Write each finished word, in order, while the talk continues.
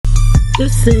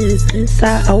This is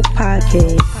Inside Out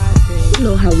Podcast. You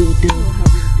know how we do.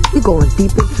 We going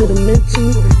deep into the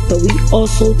mental, but we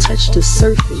also touch the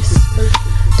surface.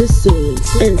 This is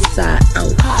Inside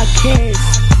Out Podcast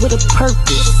with a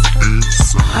purpose.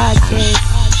 Podcast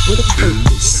with a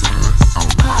purpose.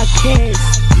 Podcast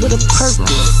with a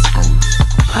purpose.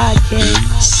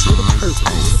 Podcast with a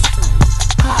purpose.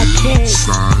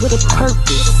 Podcast with a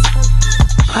purpose.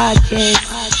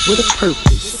 Podcast with a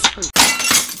purpose.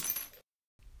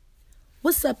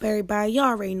 What's up, everybody? Y'all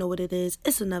already know what it is.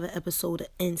 It's another episode of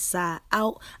Inside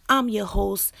Out. I'm your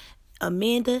host,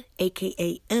 Amanda,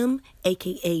 a.k.a. M,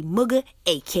 a.k.a. Mugga,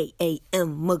 a.k.a.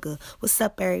 M Mugga. What's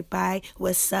up, everybody?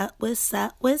 What's up? What's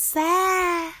up? What's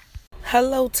up?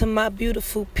 Hello to my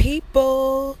beautiful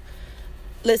people.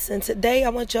 Listen, today I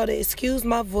want y'all to excuse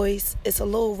my voice. It's a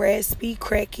little raspy,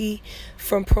 cracky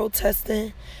from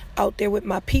protesting out there with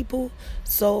my people.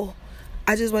 So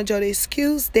I just want y'all to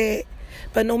excuse that.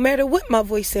 But no matter what my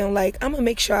voice sound like, I'm going to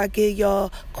make sure I give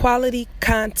y'all quality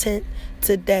content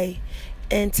today.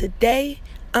 And today,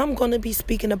 I'm going to be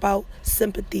speaking about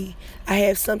sympathy. I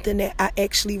have something that I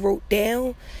actually wrote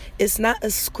down. It's not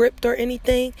a script or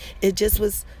anything. It just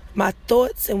was my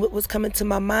thoughts and what was coming to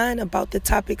my mind about the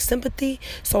topic sympathy.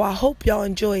 So I hope y'all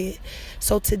enjoy it.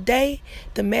 So today,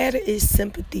 the matter is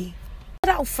sympathy.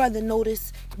 Without further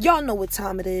notice, y'all know what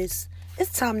time it is.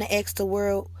 It's time to ask the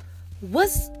world,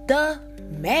 what's the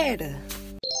matter?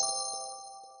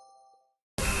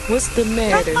 What's the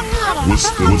matter? What's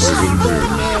the matter?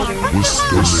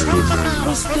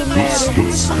 What's the matter?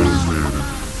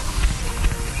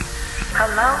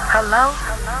 Hello?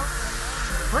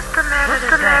 What's the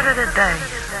matter today?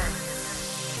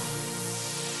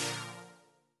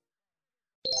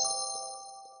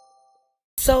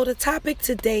 So the topic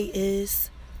today is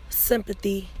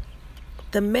sympathy.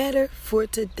 The matter for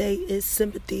today is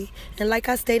sympathy. And like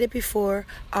I stated before,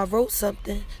 I wrote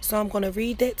something, so I'm going to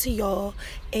read that to y'all.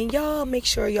 And y'all make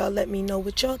sure y'all let me know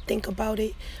what y'all think about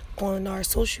it on my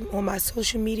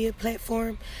social media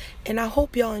platform. And I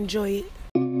hope y'all enjoy it.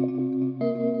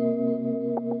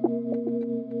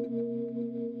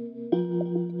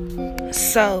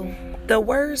 So, the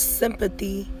word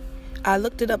sympathy, I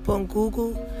looked it up on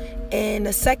Google. And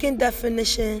the second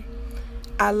definition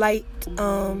I liked,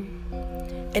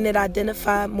 and it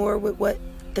identified more with what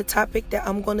the topic that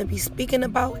I'm going to be speaking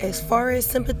about as far as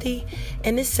sympathy.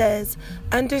 And it says,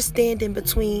 understanding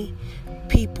between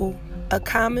people, a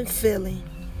common feeling.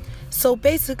 So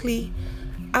basically,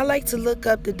 I like to look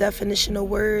up the definition of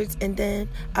words and then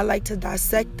I like to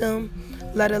dissect them,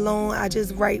 let alone I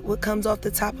just write what comes off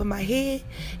the top of my head.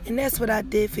 And that's what I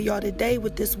did for y'all today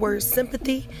with this word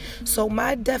sympathy. So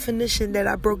my definition that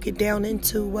I broke it down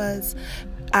into was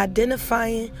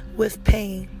identifying with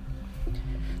pain.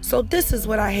 So this is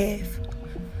what I have.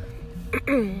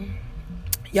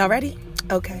 Y'all ready?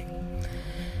 Okay.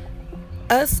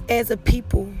 Us as a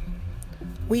people,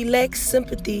 we lack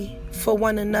sympathy for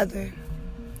one another.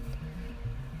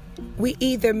 We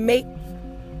either make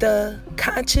the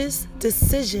conscious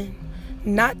decision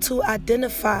not to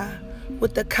identify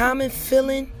with the common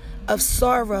feeling of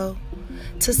sorrow,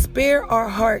 to spare our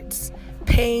hearts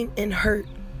pain and hurt,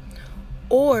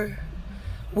 or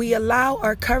we allow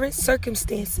our current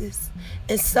circumstances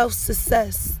and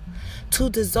self-success to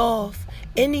dissolve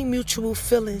any mutual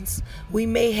feelings we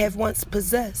may have once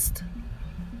possessed.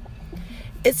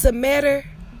 It's a matter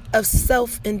of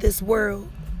self in this world.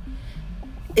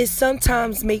 It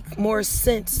sometimes makes more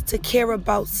sense to care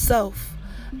about self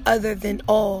other than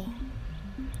all.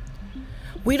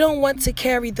 We don't want to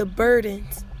carry the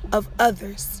burdens of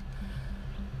others,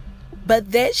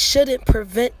 but that shouldn't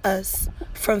prevent us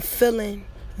from feeling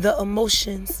the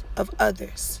emotions of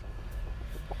others.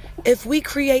 If we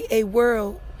create a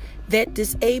world that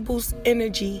disables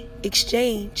energy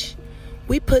exchange,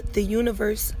 we put the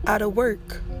universe out of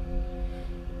work.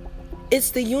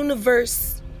 It's the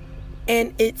universe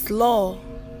and its law.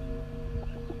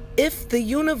 If the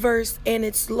universe and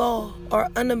its law are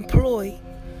unemployed,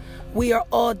 we are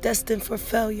all destined for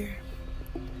failure.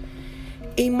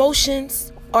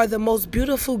 Emotions are the most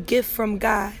beautiful gift from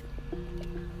God.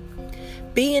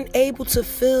 Being able to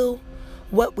feel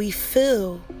what we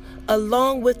feel,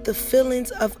 along with the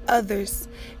feelings of others,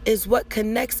 is what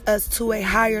connects us to a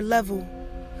higher level.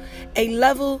 A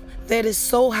level that is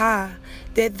so high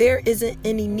that there isn't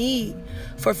any need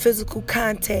for physical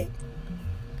contact.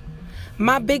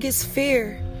 My biggest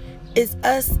fear is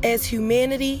us as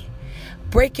humanity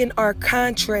breaking our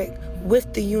contract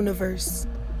with the universe,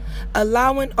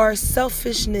 allowing our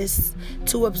selfishness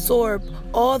to absorb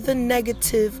all the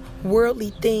negative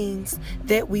worldly things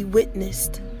that we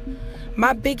witnessed.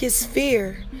 My biggest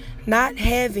fear, not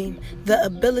having the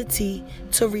ability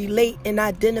to relate and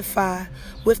identify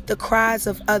with the cries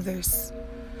of others.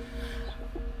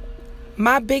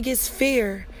 My biggest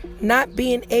fear, not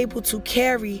being able to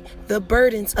carry the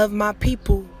burdens of my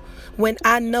people when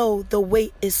I know the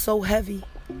weight is so heavy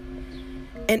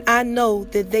and I know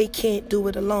that they can't do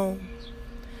it alone.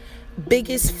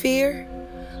 Biggest fear,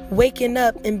 waking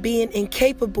up and being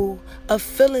incapable of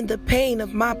feeling the pain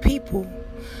of my people,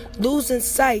 losing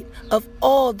sight of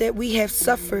all that we have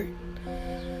suffered.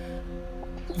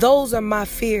 Those are my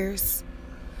fears.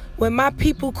 When my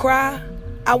people cry,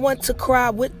 I want to cry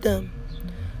with them.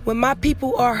 When my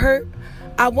people are hurt,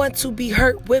 I want to be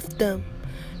hurt with them,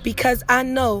 because I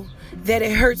know that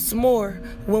it hurts more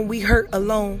when we hurt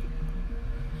alone.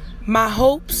 My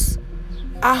hopes,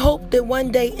 I hope that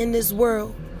one day in this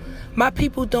world, my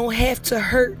people don't have to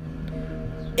hurt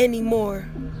anymore.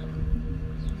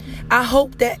 I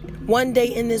hope that one day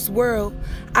in this world,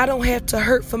 I don't have to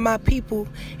hurt for my people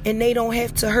and they don't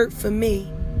have to hurt for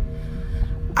me.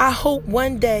 I hope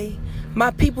one day my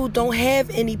people don't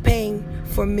have any pain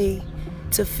for me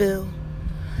to feel.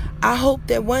 I hope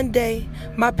that one day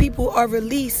my people are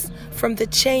released from the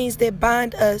chains that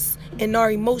bind us and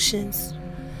our emotions.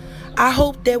 I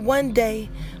hope that one day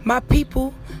my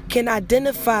people can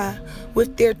identify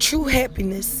with their true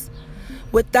happiness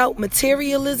without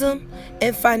materialism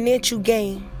and financial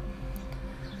gain.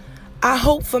 I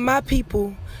hope for my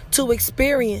people to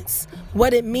experience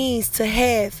what it means to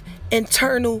have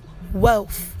internal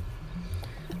wealth.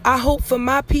 I hope for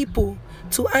my people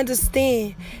to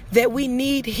understand that we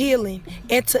need healing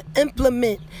and to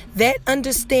implement that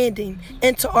understanding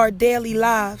into our daily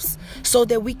lives so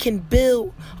that we can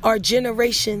build our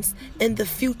generations in the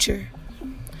future.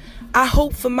 I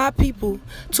hope for my people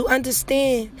to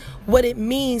understand what it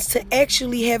means to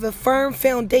actually have a firm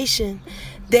foundation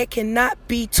that cannot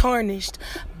be tarnished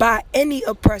by any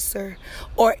oppressor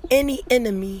or any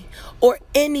enemy or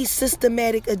any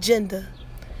systematic agenda.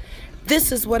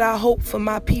 This is what I hope for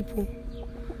my people.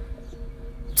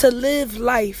 To live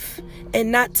life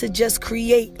and not to just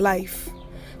create life.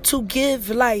 To give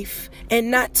life and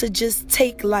not to just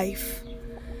take life.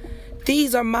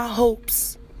 These are my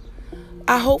hopes.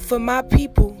 I hope for my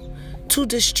people to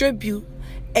distribute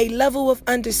a level of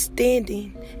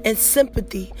understanding and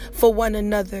sympathy for one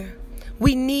another.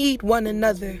 We need one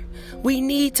another. We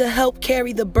need to help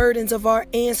carry the burdens of our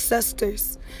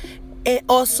ancestors and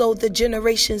also the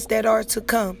generations that are to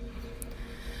come.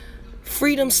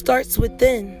 Freedom starts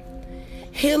within.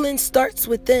 Healing starts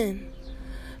within.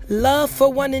 Love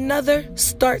for one another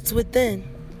starts within.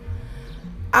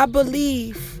 I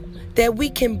believe that we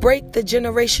can break the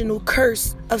generational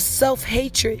curse of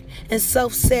self-hatred and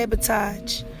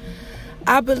self-sabotage.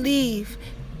 I believe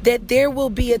that there will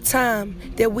be a time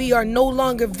that we are no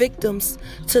longer victims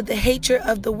to the hatred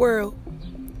of the world.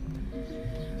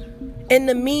 In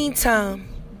the meantime,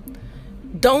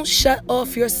 don't shut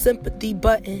off your sympathy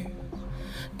button.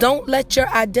 Don't let your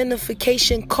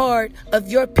identification card of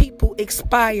your people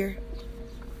expire.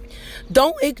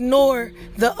 Don't ignore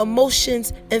the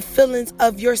emotions and feelings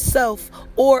of yourself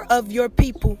or of your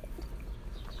people.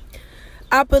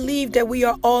 I believe that we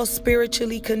are all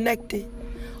spiritually connected.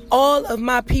 All of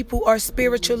my people are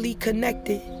spiritually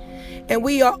connected. And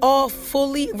we are all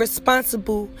fully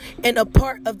responsible and a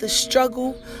part of the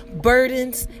struggle,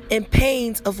 burdens, and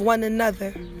pains of one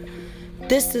another.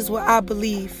 This is what I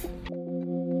believe.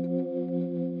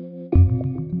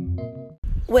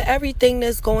 With everything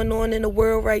that's going on in the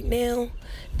world right now,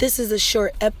 this is a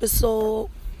short episode.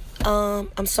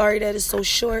 I'm sorry that it's so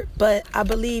short, but I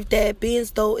believe that being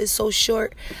though it's so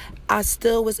short, I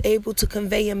still was able to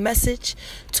convey a message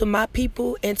to my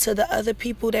people and to the other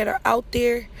people that are out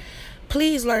there.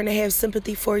 Please learn to have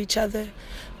sympathy for each other.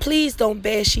 Please don't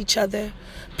bash each other.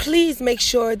 Please make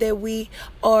sure that we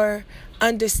are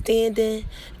understanding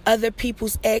other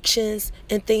people's actions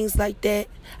and things like that.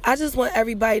 I just want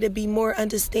everybody to be more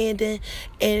understanding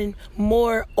and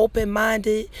more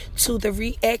open-minded to the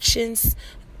reactions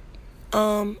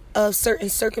of certain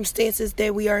circumstances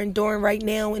that we are enduring right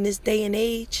now in this day and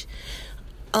age.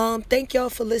 Thank y'all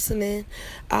for listening.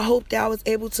 I hope that I was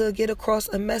able to get across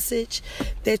a message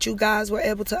that you guys were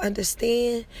able to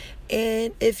understand.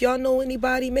 And if y'all know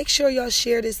anybody, make sure y'all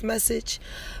share this message.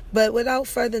 But without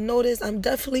further notice, I'm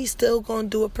definitely still going to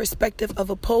do a perspective of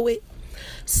a poet.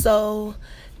 So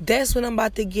that's what I'm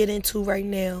about to get into right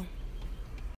now.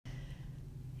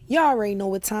 Y'all already know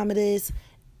what time it is.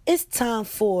 It's time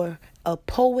for a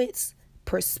poet's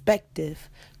perspective.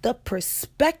 The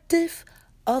perspective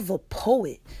of a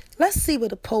poet. Let's see what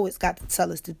the poets got to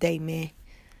tell us today, man.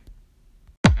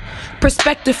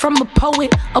 Perspective from a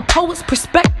poet's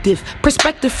perspective.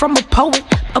 Perspective from a poet's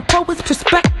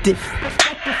perspective.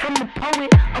 Perspective from a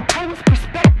poet's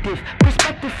perspective.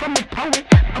 Perspective from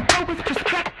a poet's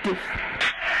perspective.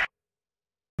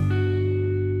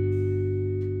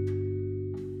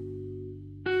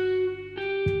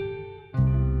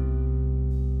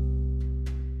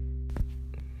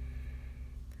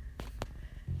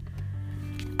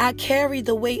 I carry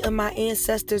the weight of my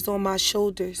ancestors on my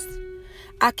shoulders.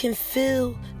 I can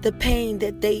feel the pain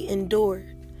that they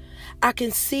endured. I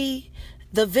can see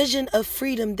the vision of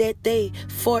freedom that they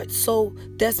fought so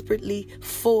desperately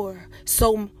for.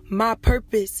 So my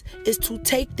purpose is to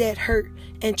take that hurt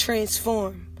and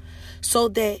transform, so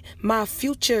that my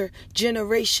future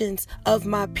generations of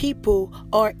my people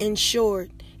are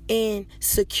ensured and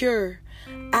secure.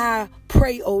 I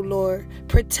pray, O Lord,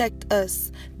 protect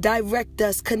us, direct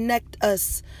us, connect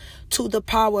us to the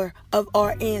power of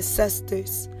our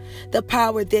ancestors, the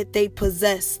power that they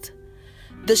possessed,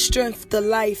 the strength, the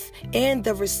life, and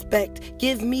the respect.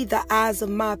 Give me the eyes of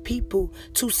my people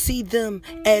to see them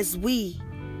as we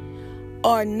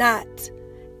are not,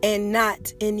 and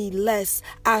not any less.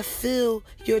 I feel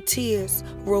your tears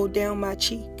roll down my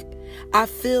cheek. I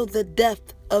feel the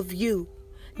depth of you.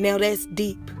 Now that's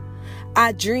deep.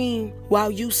 I dream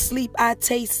while you sleep. I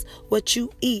taste what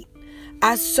you eat.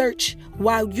 I search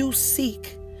while you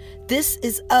seek. This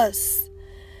is us.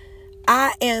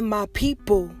 I am my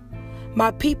people.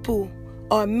 My people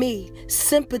are me.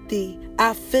 Sympathy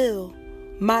I feel.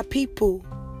 My people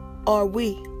are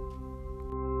we.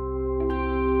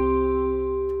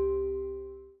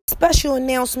 Special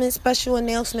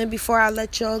announcement before I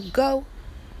let y'all go.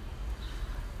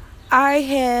 I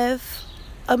have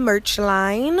a merch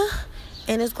line,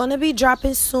 and it's going to be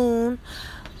dropping soon,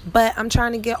 but I'm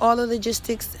trying to get all the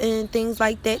logistics and things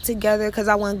like that together because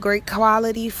I want great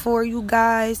quality for you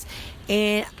guys,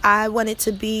 and I want it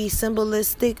to be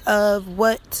symbolistic of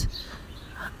what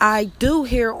I do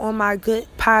here on my good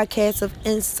podcast of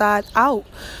Inside Out.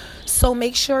 So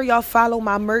make sure y'all follow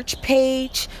my merch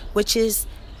page, which is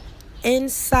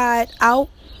Inside Out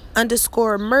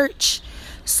 _merch,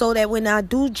 so that when I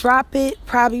do drop it,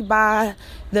 probably by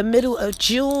the middle of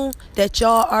June, that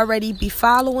y'all already be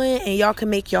following and y'all can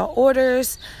make y'all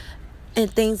orders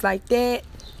and things like that.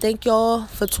 Thank y'all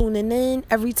for tuning in.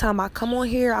 Every time I come on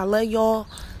here, I let y'all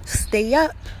stay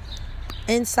up.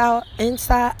 Inside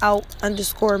Out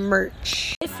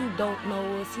 _merch. If you don't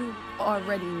know, if you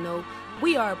already know,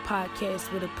 we are a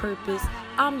podcast with a purpose.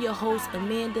 I'm your host,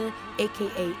 Amanda,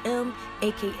 a.k.a. M,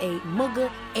 a.k.a.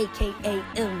 Mugga, a.k.a.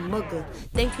 M Mugga.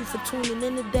 Thank you for tuning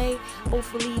in today.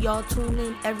 Hopefully, y'all tune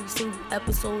in every single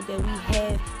episode that we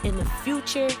have in the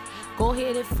future. Go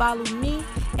ahead and follow me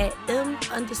at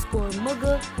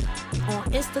M_Mugga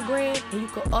on Instagram. And you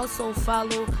can also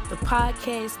follow the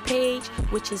podcast page,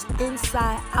 which is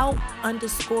Inside Out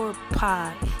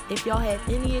 _pod. If y'all have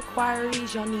any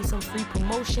inquiries, y'all need some free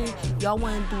promotion, y'all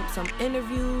want to do some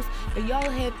interviews, or y'all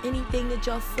have anything that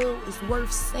y'all feel is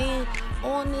worth saying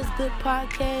on this good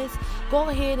podcast, go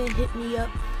ahead and hit me up.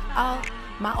 All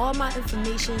my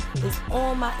information is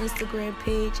on my Instagram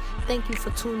page. Thank you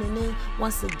for tuning in.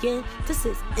 Once again, this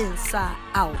is Inside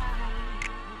Out.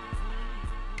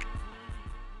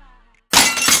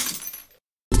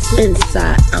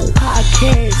 Inside Out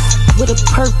podcast with a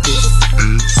purpose.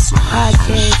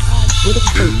 Podcast with a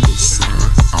purpose.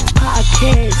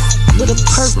 Podcast with a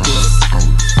purpose.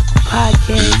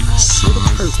 Podcast with a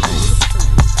purpose.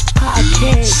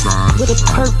 Podcast with a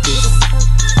purpose.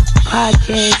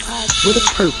 Podcast with a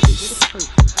purpose.